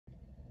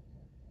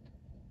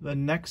The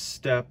next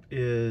step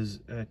is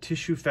a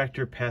tissue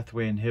factor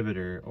pathway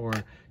inhibitor, or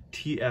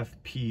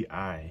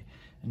TFPI.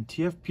 And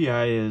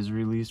TFPI is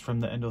released from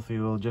the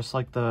endothelial just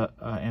like the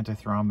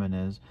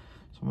antithrombin is.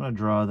 So I'm going to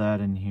draw that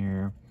in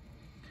here,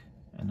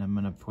 and I'm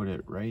going to put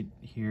it right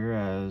here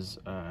as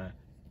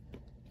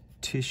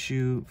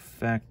tissue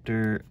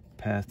factor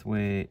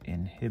pathway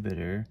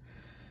inhibitor.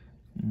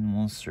 And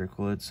we'll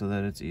circle it so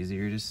that it's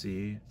easier to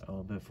see a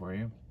little bit for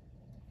you.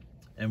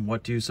 And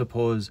what do you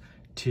suppose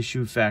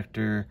tissue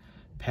factor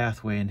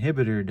pathway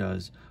inhibitor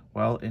does?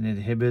 Well, it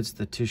inhibits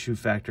the tissue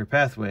factor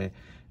pathway,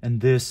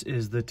 and this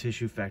is the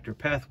tissue factor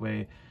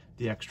pathway,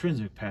 the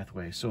extrinsic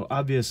pathway. So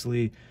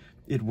obviously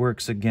it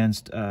works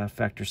against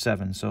factor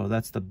 7. So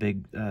that's the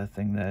big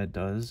thing that it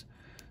does.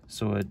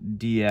 So it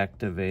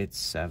deactivates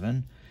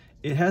 7.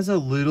 It has a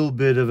little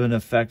bit of an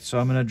effect, so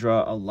I'm going to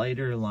draw a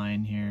lighter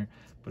line here,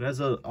 but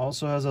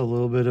also has a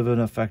little bit of an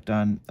effect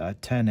on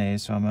 10A,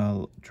 so I'm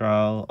going to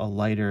draw a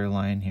lighter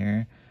line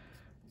here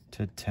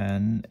to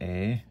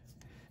 10A,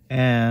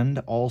 and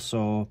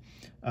also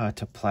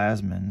to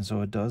plasmin.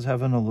 So it does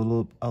have a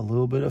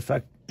little bit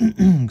effect,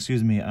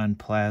 excuse me, on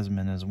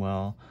plasmin as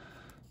well.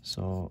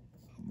 So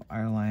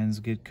our lines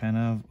get kind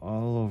of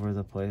all over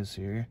the place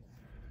here.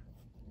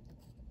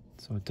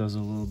 So it does a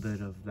little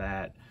bit of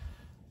that.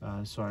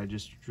 So I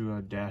just drew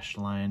a dashed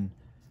line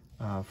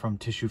from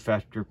tissue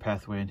factor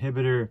pathway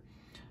inhibitor,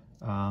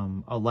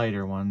 a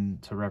lighter one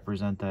to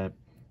represent that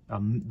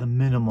the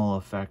minimal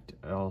effect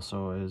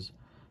also is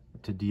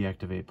to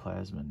deactivate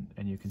plasmin,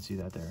 and you can see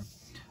that there.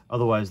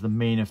 Otherwise, the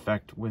main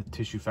effect with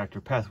tissue factor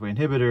pathway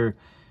inhibitor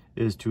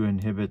is to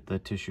inhibit the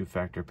tissue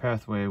factor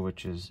pathway,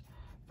 which is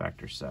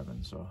factor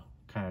 7. So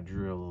kind of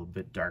drew a little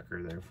bit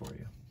darker there for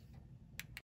you.